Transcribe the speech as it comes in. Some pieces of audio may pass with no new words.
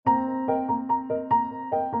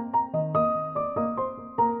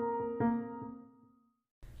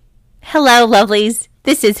Hello, lovelies.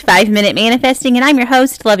 This is 5 Minute Manifesting, and I'm your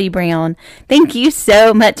host, Lovey Brown. Thank you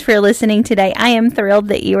so much for listening today. I am thrilled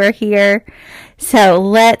that you are here. So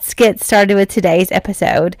let's get started with today's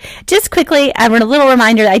episode. Just quickly, I want a little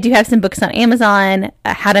reminder that I do have some books on Amazon,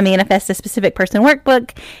 How to Manifest a Specific Person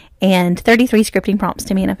workbook, and 33 scripting prompts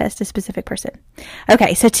to manifest a specific person.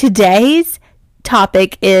 Okay, so today's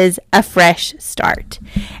topic is a fresh start.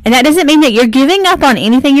 And that doesn't mean that you're giving up on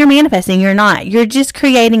anything you're manifesting. You're not. You're just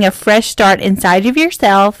creating a fresh start inside of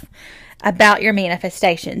yourself about your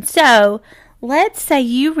manifestation. So let's say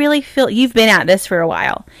you really feel you've been at this for a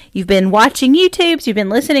while. You've been watching YouTubes, you've been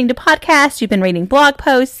listening to podcasts, you've been reading blog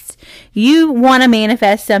posts. You want to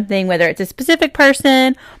manifest something, whether it's a specific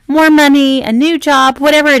person, more money, a new job,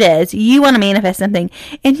 whatever it is. You want to manifest something,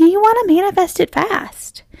 and you want to manifest it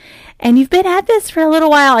fast. And you've been at this for a little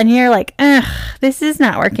while, and you're like, ugh, this is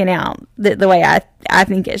not working out the way I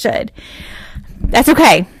think it should. That's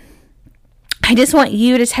okay. I just want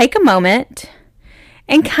you to take a moment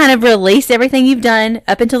and kind of release everything you've done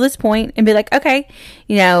up until this point and be like, okay,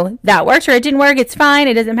 that works or it didn't work. It's fine.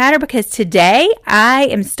 It doesn't matter, because today I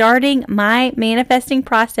am starting my manifesting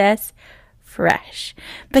process fresh.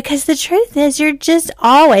 Because the truth is, you're just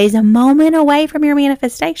always a moment away from your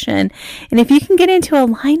manifestation. And if you can get into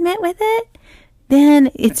alignment with it,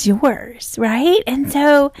 then it's yours, right? And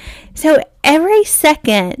so every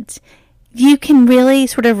second you can really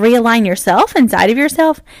sort of realign yourself inside of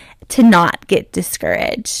yourself to not get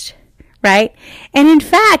discouraged, right? And in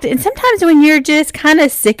fact, and sometimes when you're just kind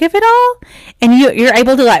of sick of it all and you're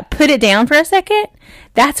able to put it down for a second,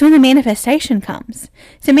 that's when the manifestation comes.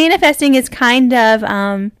 So manifesting is kind of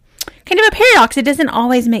a paradox. It doesn't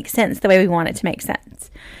always make sense the way we want it to make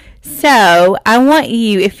sense. So I want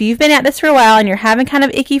you, if you've been at this for a while and you're having kind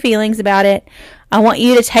of icky feelings about it, I want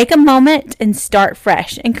you to take a moment and start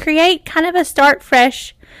fresh and create kind of a start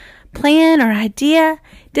fresh plan or idea.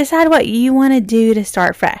 Decide what you want to do to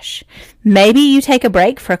start fresh. Maybe you take a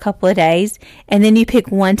break for a couple of days and then you pick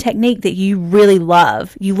one technique that you really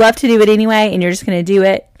love. You love to do it anyway and you're just going to do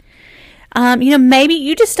it. Maybe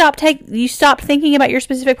you just stop thinking about your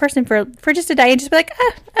specific person for just a day and just be like,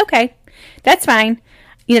 okay, that's fine.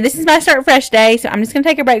 This is my start fresh day, so I'm just going to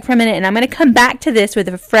take a break for a minute and I'm going to come back to this with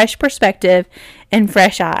a fresh perspective and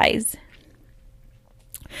fresh eyes.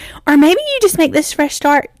 Or maybe you just make this fresh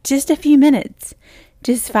start just a few minutes.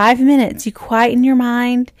 Just 5 minutes. You quieten your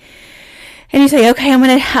mind and you say, okay, I'm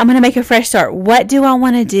going to make a fresh start. What do I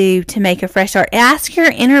want to do to make a fresh start? Ask your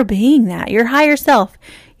inner being that, your higher self.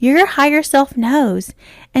 Your higher self knows.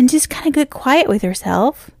 And just kind of get quiet with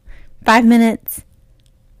yourself. 5 minutes.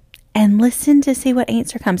 And listen to see what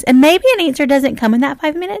answer comes. And maybe an answer doesn't come in that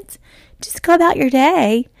 5 minutes. Just go about your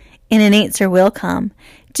day and an answer will come.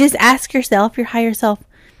 Just ask yourself, your higher self,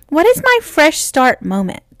 what is my fresh start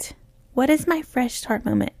moment? What is my fresh start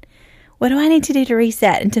moment? What do I need to do to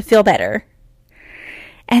reset and to feel better?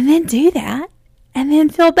 And then do that. And then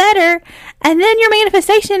feel better. And then your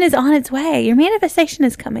manifestation is on its way. Your manifestation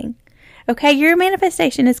is coming. Okay? Your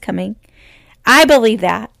manifestation is coming. I believe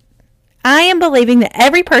that. I am believing that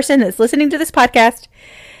every person that's listening to this podcast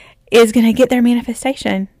is going to get their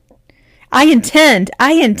manifestation. I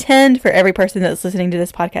intend for every person that's listening to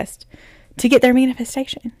this podcast to get their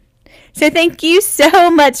manifestation. So thank you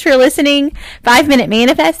so much for listening. 5 Minute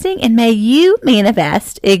Manifesting, and may you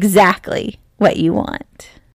manifest exactly what you want.